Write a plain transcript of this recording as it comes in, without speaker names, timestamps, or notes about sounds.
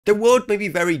The world may be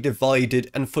very divided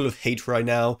and full of hate right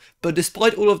now, but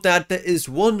despite all of that, there is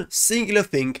one singular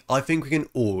thing I think we can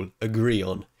all agree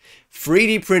on.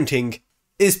 3D printing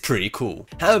is pretty cool.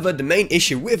 However, the main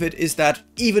issue with it is that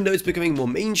even though it's becoming more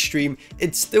mainstream,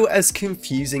 it's still as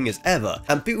confusing as ever,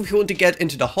 and people who want to get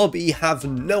into the hobby have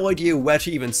no idea where to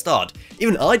even start.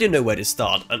 Even I don't know where to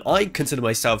start, and I consider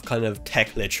myself kind of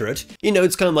tech literate. You know,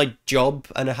 it's kind of my job,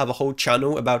 and I have a whole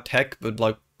channel about tech, but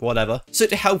like, whatever. So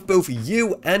to help both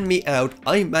you and me out,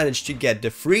 I managed to get the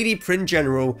 3D Print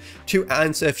General to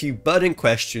answer a few burning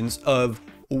questions of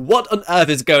what on earth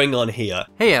is going on here?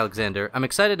 Hey Alexander, I'm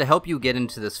excited to help you get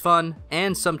into this fun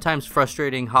and sometimes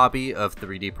frustrating hobby of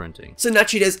 3D printing. So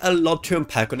naturally there's a lot to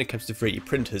unpack when it comes to 3D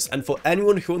printers, and for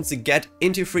anyone who wants to get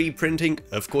into 3D printing,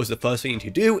 of course the first thing you need to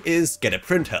do is get a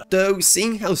printer. Though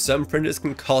seeing how some printers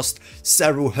can cost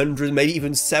several hundred, maybe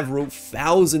even several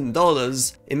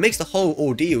 $1,000s, it makes the whole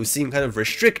ordeal seem kind of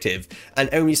restrictive and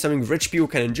only something rich people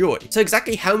can enjoy. So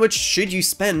exactly how much should you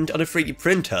spend on a 3D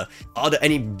printer? Are there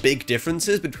any big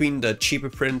differences between the cheaper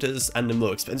printers and the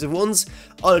more expensive ones?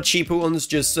 Are the cheaper ones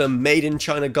just some made in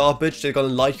China garbage that are gonna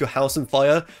light your house on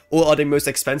fire? Or are the most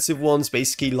expensive ones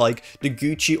basically like the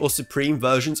Gucci or Supreme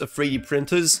versions of 3D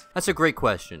printers? That's a great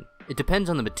question. It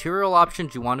depends on the material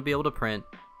options you want to be able to print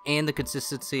and the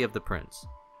consistency of the prints.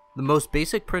 The most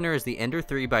basic printer is the Ender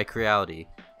 3 by Creality,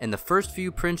 and the first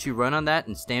few prints you run on that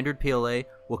in standard PLA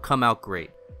will come out great,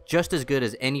 just as good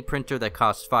as any printer that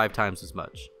costs 5 times as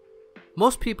much.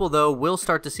 Most people though will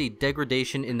start to see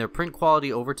degradation in their print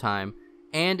quality over time,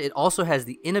 and it also has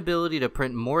the inability to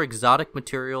print more exotic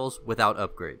materials without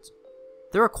upgrades.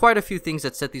 There are quite a few things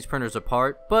that set these printers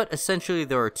apart, but essentially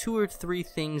there are 2 or 3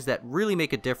 things that really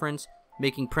make a difference,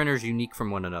 making printers unique from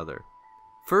one another.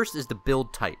 First is the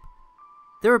build type.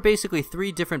 There are basically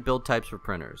 3 different build types for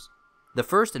printers. The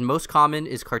first and most common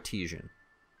is Cartesian.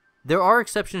 There are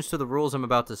exceptions to the rules I'm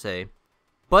about to say,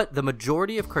 but the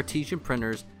majority of Cartesian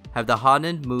printers have the hot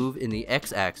end move in the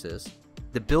x-axis,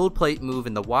 the build plate move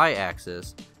in the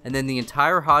y-axis, and then the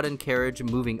entire hot end carriage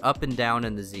moving up and down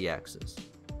in the z-axis.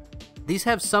 These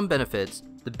have some benefits,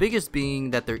 the biggest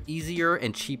being that they're easier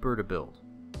and cheaper to build.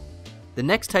 The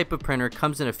next type of printer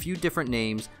comes in a few different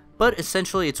names, but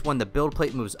essentially it's when the build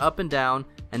plate moves up and down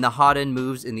and the hot end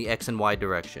moves in the x and y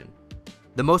direction.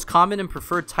 The most common and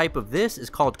preferred type of this is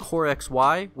called Core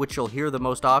XY, which you'll hear the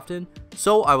most often,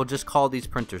 so I will just call these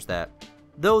printers that,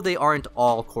 though they aren't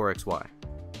all Core XY.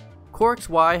 Core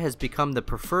XY has become the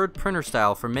preferred printer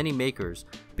style for many makers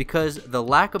because the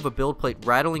lack of a build plate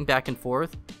rattling back and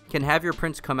forth can have your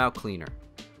prints come out cleaner.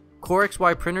 Core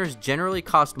XY printers generally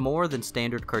cost more than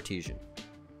standard Cartesian.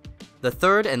 The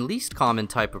third and least common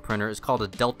type of printer is called a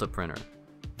Delta printer.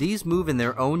 These move in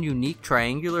their own unique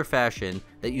triangular fashion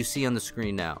that you see on the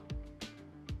screen now.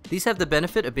 These have the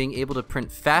benefit of being able to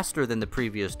print faster than the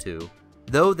previous 2,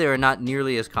 though they are not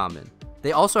nearly as common.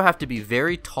 They also have to be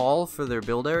very tall for their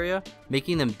build area,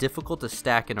 making them difficult to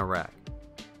stack in a rack.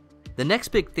 The next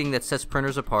big thing that sets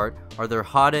printers apart are their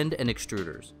hot end and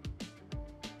extruders.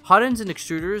 Hot ends and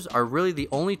extruders are really the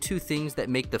only 2 things that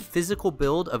make the physical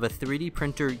build of a 3D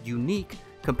printer unique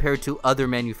compared to other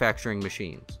manufacturing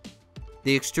machines.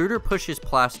 The extruder pushes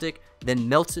plastic, then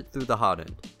melts it through the hot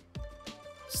end.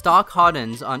 Stock hot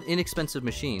ends on inexpensive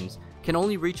machines can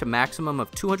only reach a maximum of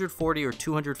 240 or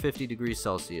 250 degrees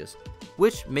Celsius,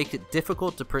 which makes it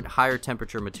difficult to print higher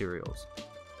temperature materials.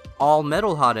 All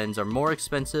metal hot ends are more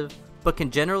expensive, but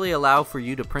can generally allow for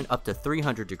you to print up to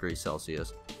 300 degrees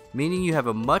Celsius, meaning you have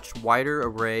a much wider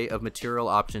array of material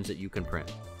options that you can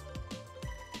print.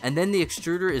 And then the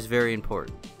extruder is very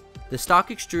important. The stock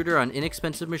extruder on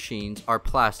inexpensive machines are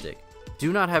plastic,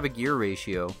 do not have a gear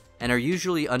ratio, and are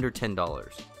usually under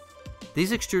 $10.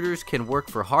 These extruders can work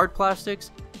for hard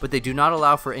plastics, but they do not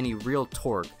allow for any real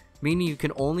torque, meaning you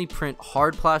can only print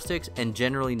hard plastics and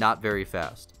generally not very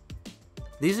fast.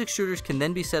 These extruders can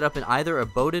then be set up in either a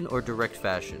Bowden or direct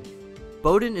fashion.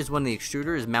 Bowden is when the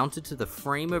extruder is mounted to the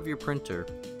frame of your printer,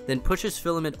 then pushes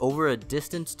filament over a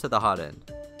distance to the hot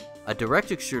end. A direct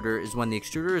extruder is when the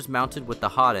extruder is mounted with the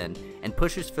hot end and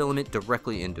pushes filament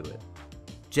directly into it.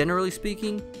 Generally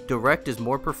speaking, direct is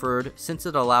more preferred since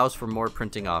it allows for more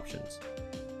printing options.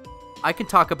 I can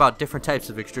talk about different types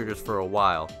of extruders for a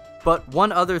while, but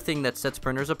one other thing that sets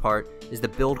printers apart is the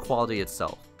build quality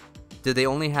itself. Do they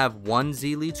only have 1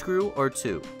 Z lead screw or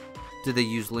 2? Do they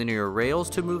use linear rails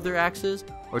to move their axes,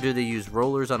 or do they use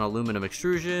rollers on aluminum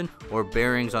extrusion or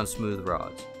bearings on smooth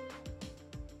rods?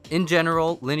 In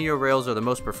general, linear rails are the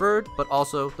most preferred, but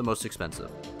also the most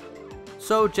expensive.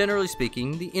 So generally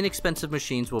speaking, the inexpensive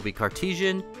machines will be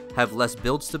Cartesian, have less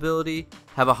build stability,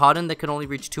 have a hot end that can only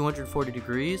reach 240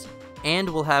 degrees, and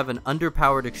will have an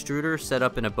underpowered extruder set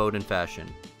up in a Bowden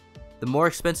fashion. The more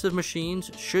expensive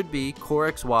machines should be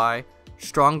Core XY,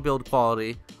 strong build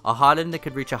quality, a hot end that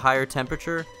could reach a higher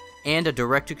temperature, and a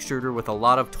direct extruder with a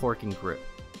lot of torque and grip.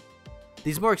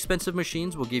 These more expensive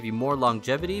machines will give you more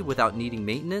longevity without needing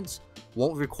maintenance,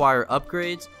 won't require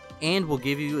upgrades, and will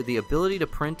give you the ability to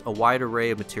print a wide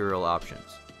array of material options.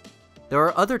 There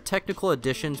are other technical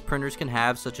additions printers can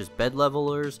have, such as bed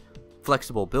levelers,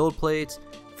 flexible build plates,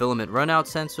 filament runout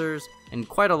sensors, and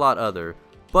quite a lot other,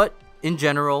 but in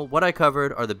general, what I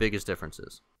covered are the biggest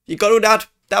differences. You got all that?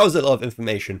 That was a lot of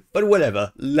information, but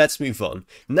whatever, let's move on.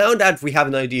 Now that we have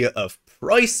an idea of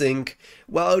pricing,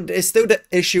 well, there's still the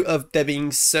issue of there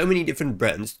being so many different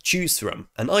brands to choose from,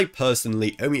 and I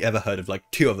personally only ever heard of like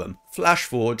 2 of them,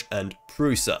 Flashforge and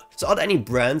Prusa. So are there any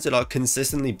brands that are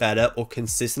consistently better or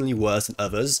consistently worse than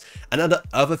others? And are there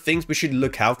other things we should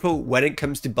look out for when it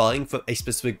comes to buying from a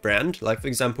specific brand? Like for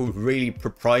example, really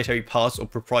proprietary parts or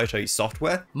proprietary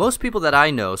software? Most people that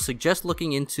I know suggest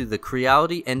looking into the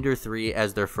Creality Ender 3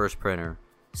 as their first printer,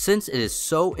 since it is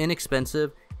so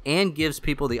inexpensive and gives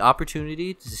people the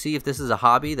opportunity to see if this is a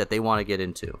hobby that they want to get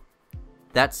into.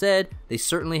 That said, they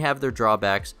certainly have their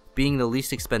drawbacks, being the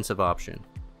least expensive option.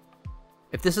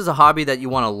 If this is a hobby that you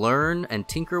want to learn and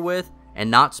tinker with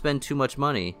and not spend too much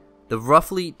money, the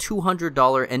roughly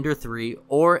 $200 Ender 3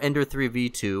 or Ender 3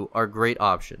 V2 are great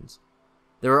options.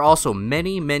 There are also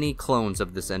many clones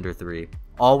of this Ender 3,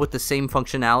 all with the same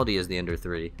functionality as the Ender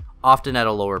 3, often at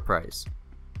a lower price.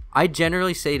 I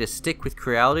generally say to stick with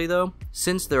Creality though,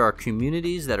 since there are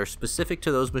communities that are specific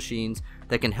to those machines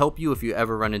that can help you if you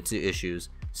ever run into issues,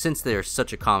 since they are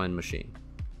such a common machine.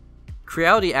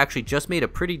 Creality actually just made a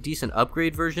pretty decent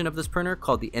upgrade version of this printer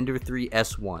called the Ender 3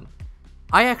 S1.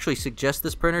 I actually suggest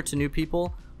this printer to new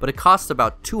people, but it costs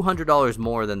about $200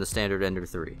 more than the standard Ender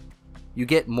 3. You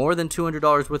get more than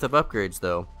 $200 worth of upgrades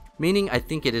though, meaning I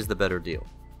think it is the better deal.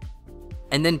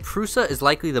 And then Prusa is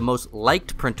likely the most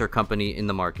liked printer company in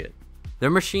the market. Their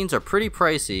machines are pretty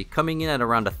pricey, coming in at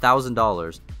around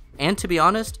 $1,000, and to be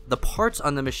honest, the parts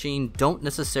on the machine don't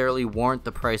necessarily warrant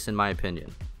the price in my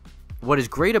opinion. What is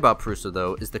great about Prusa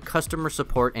though is the customer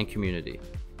support and community.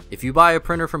 If you buy a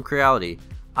printer from Creality,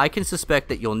 I can suspect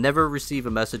that you'll never receive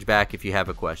a message back if you have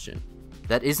a question.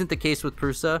 That isn't the case with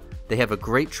Prusa. They have a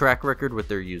great track record with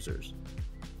their users.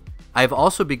 I have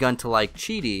also begun to like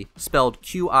Qidi, spelled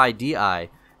Qidi,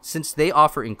 since they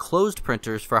offer enclosed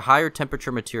printers for higher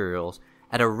temperature materials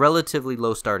at a relatively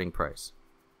low starting price.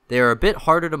 They are a bit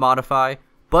harder to modify,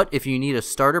 but if you need a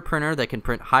starter printer that can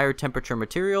print higher temperature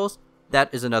materials,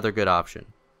 that is another good option.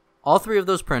 All 3 of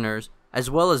those printers, as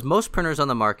well as most printers on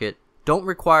the market, don't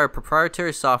require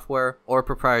proprietary software or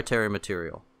proprietary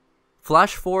material.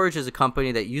 Flashforge is a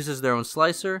company that uses their own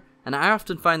slicer, and I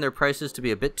often find their prices to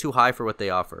be a bit too high for what they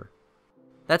offer.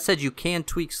 That said, you can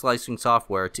tweak slicing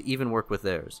software to even work with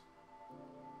theirs.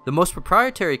 The most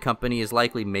proprietary company is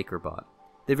likely MakerBot.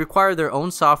 They require their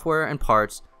own software and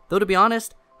parts, though to be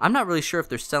honest, I'm not really sure if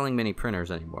they're selling many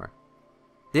printers anymore.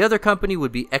 The other company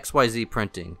would be XYZ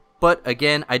Printing, but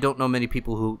again, I don't know many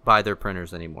people who buy their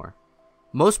printers anymore.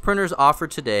 Most printers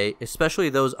offered today, especially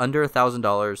those under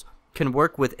 $1,000, can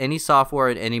work with any software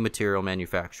and any material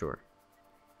manufacturer.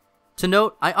 To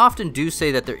note, I often do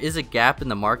say that there is a gap in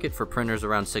the market for printers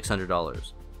around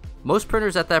 $600. Most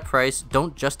printers at that price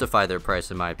don't justify their price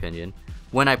in my opinion,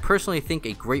 when I personally think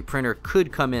a great printer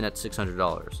could come in at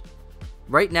 $600.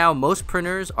 Right now, most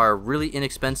printers are really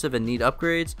inexpensive and need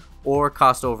upgrades, or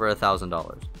cost over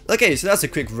 $1,000. Okay, so that's a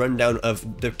quick rundown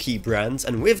of the key brands,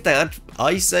 and with that,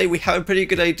 I say we have a pretty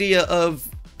good idea of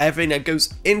everything that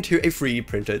goes into a 3D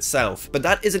printer itself. But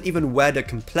that isn't even where the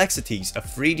complexities of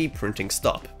 3D printing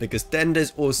stop, because then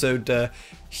there's also the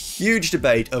huge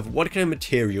debate of what kind of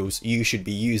materials you should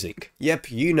be using.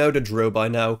 Yep, you know the drill by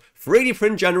now. 3D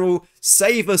Print General,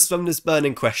 save us from this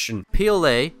burning question.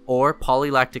 PLA, or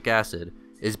polylactic acid,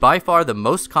 is by far the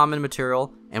most common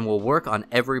material and will work on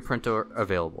every printer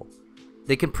available.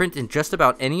 They can print in just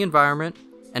about any environment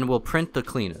and will print the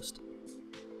cleanest.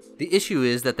 The issue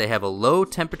is that they have a low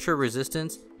temperature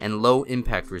resistance and low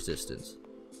impact resistance.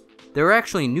 There are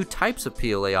actually new types of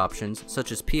PLA options,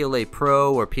 such as PLA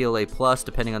Pro or PLA Plus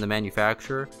depending on the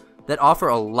manufacturer, that offer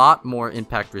a lot more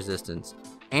impact resistance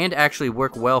and actually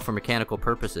work well for mechanical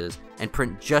purposes and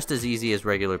print just as easy as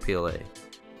regular PLA.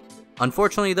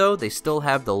 Unfortunately though, they still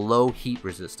have the low heat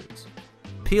resistance.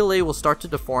 PLA will start to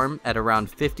deform at around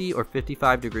 50 or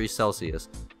 55 degrees Celsius,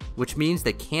 which means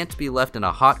they can't be left in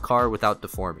a hot car without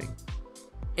deforming.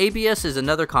 ABS is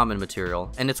another common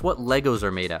material, and it's what Legos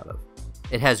are made out of.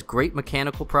 It has great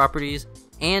mechanical properties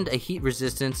and a heat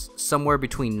resistance somewhere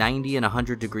between 90 and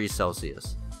 100 degrees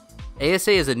Celsius.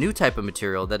 ASA is a new type of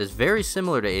material that is very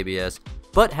similar to ABS,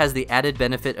 but has the added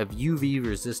benefit of UV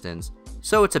resistance,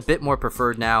 so it's a bit more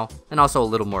preferred now and also a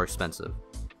little more expensive.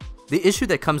 The issue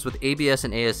that comes with ABS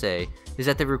and ASA is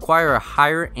that they require a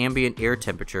higher ambient air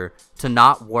temperature to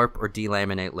not warp or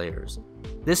delaminate layers.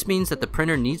 This means that the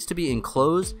printer needs to be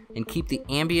enclosed and keep the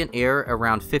ambient air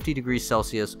around 50 degrees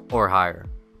Celsius or higher.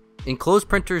 Enclosed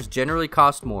printers generally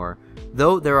cost more,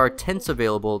 though there are tents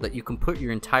available that you can put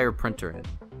your entire printer in.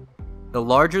 The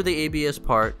larger the ABS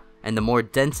part and the more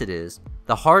dense it is,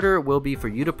 the harder it will be for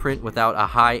you to print without a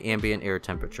high ambient air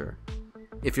temperature.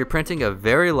 If you're printing a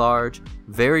very large,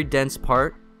 very dense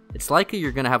part, it's likely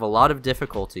you're going to have a lot of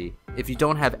difficulty if you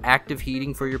don't have active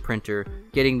heating for your printer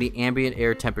getting the ambient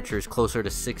air temperatures closer to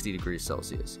 60 degrees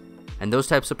Celsius, and those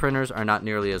types of printers are not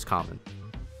nearly as common.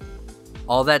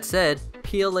 All that said,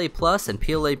 PLA Plus and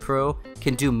PLA Pro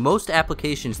can do most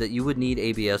applications that you would need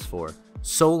ABS for,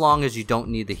 so long as you don't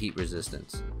need the heat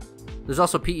resistance. There's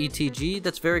also PETG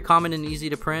that's very common and easy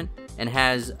to print and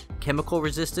has chemical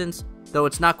resistance, though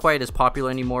it's not quite as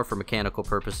popular anymore for mechanical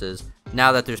purposes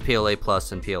now that there's PLA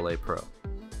Plus and PLA Pro.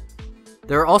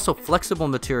 There are also flexible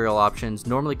material options,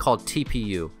 normally called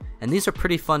TPU, and these are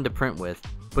pretty fun to print with,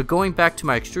 but going back to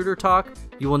my extruder talk,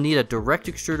 you will need a direct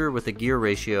extruder with a gear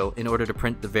ratio in order to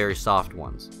print the very soft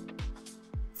ones.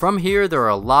 From here, there are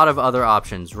a lot of other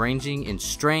options ranging in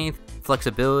strength,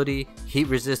 flexibility, heat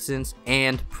resistance,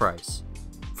 and price.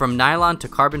 From nylon to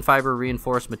carbon fiber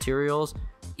reinforced materials,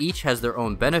 each has their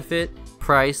own benefit,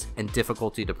 price, and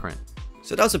difficulty to print.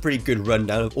 So that's a pretty good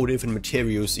rundown of all the different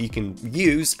materials you can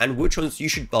use and which ones you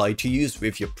should buy to use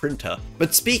with your printer.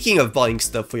 But speaking of buying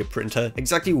stuff for your printer,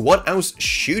 exactly what else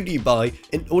should you buy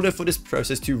in order for this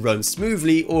process to run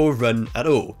smoothly or run at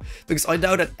all? Because I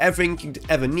doubt that everything you'd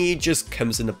ever need just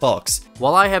comes in a box.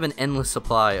 While I have an endless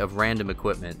supply of random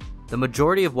equipment, the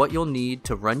majority of what you'll need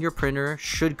to run your printer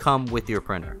should come with your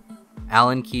printer.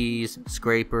 Allen keys,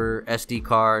 scraper, SD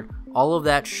card, all of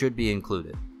that should be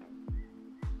included.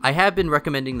 I have been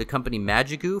recommending the company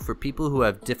Magigoo for people who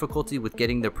have difficulty with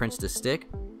getting their prints to stick,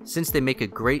 since they make a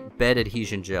great bed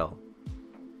adhesion gel.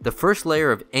 The first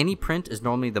layer of any print is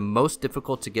normally the most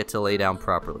difficult to get to lay down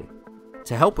properly.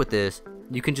 To help with this,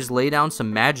 you can just lay down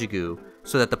some Magigoo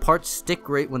so that the parts stick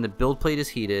great when the build plate is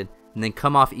heated and then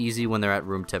come off easy when they're at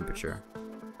room temperature.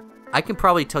 I can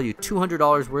probably tell you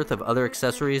 $200 worth of other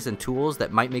accessories and tools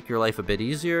that might make your life a bit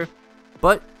easier,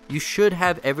 but you should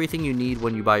have everything you need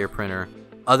when you buy your printer,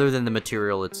 other than the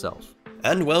material itself.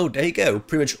 And well, there you go,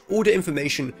 pretty much all the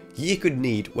information you could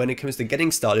need when it comes to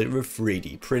getting started with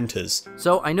 3D printers.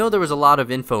 So I know there was a lot of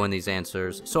info in these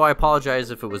answers, so I apologize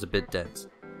if it was a bit dense.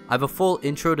 I have a full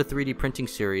Intro to 3D Printing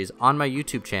series on my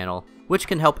YouTube channel, which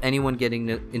can help anyone getting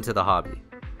into the hobby.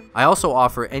 I also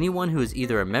offer anyone who is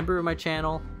either a member of my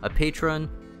channel, a patron,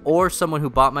 or someone who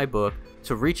bought my book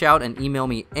to reach out and email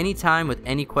me anytime with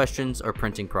any questions or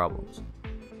printing problems.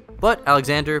 But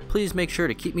Alexander, please make sure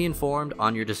to keep me informed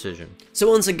on your decision.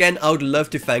 So once again, I would love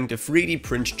to thank the 3D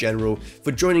Print General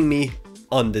for joining me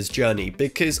on this journey,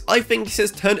 because I think this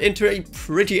has turned into a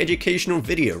pretty educational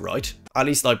video, right? At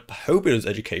least I hope it was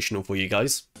educational for you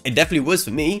guys. It definitely was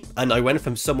for me, and I went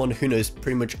from someone who knows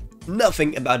pretty much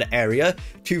nothing about the area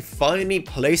to finally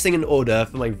placing an order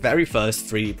for my very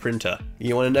first 3D printer.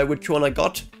 You want to know which one I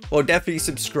got? Well, definitely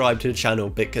subscribe to the channel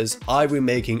because I will be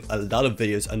making a lot of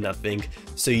videos on that thing,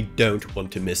 so you don't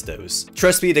want to miss those.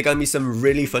 Trust me, they're going to be some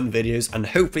really fun videos and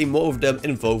hopefully more of them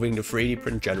involving the 3D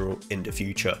Print General in the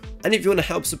future. And if you want to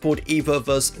help support either of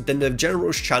us, then the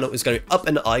General's channel is going to be up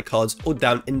in the iCards or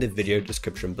down in the video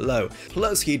description below.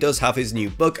 Plus, he does have his new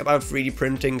book about 3D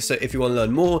printing, so if you want to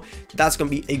learn more, that's going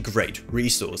to be a great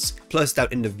resource. Plus, down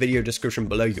in the video description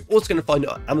below, you're also going to find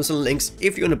our Amazon links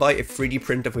if you want to buy a 3D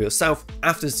printer for yourself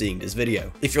after seeing this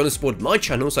video. If you want to support my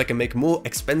channel so I can make more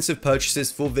expensive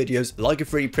purchases for videos like a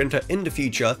 3D printer in the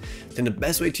future, then the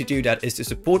best way to do that is to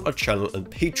support our channel on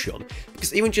Patreon,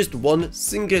 because even just $1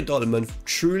 single a month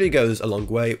truly goes a long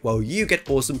way, while you get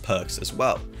awesome perks as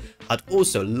well. I'd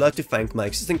also love to thank my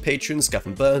existing patrons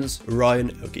Gavin Burns,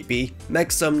 Ryan, OKB,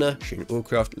 Meg Sumner, Shane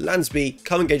Allcraft, Lansby,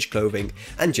 Common Gauge Clothing,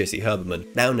 and Jesse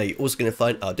Herberman. Now you're also going to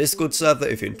find our Discord server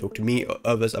if you want to talk to me or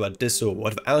others about this or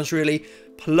whatever else really,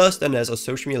 plus then there's our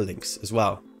social media links as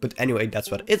well. But anyway,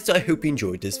 that's what it is. I hope you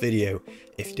enjoyed this video.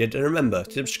 If you did, then remember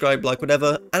to subscribe, like,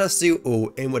 whatever, and I'll see you all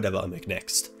in whatever I make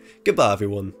next. Goodbye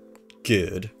everyone.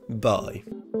 Goodbye.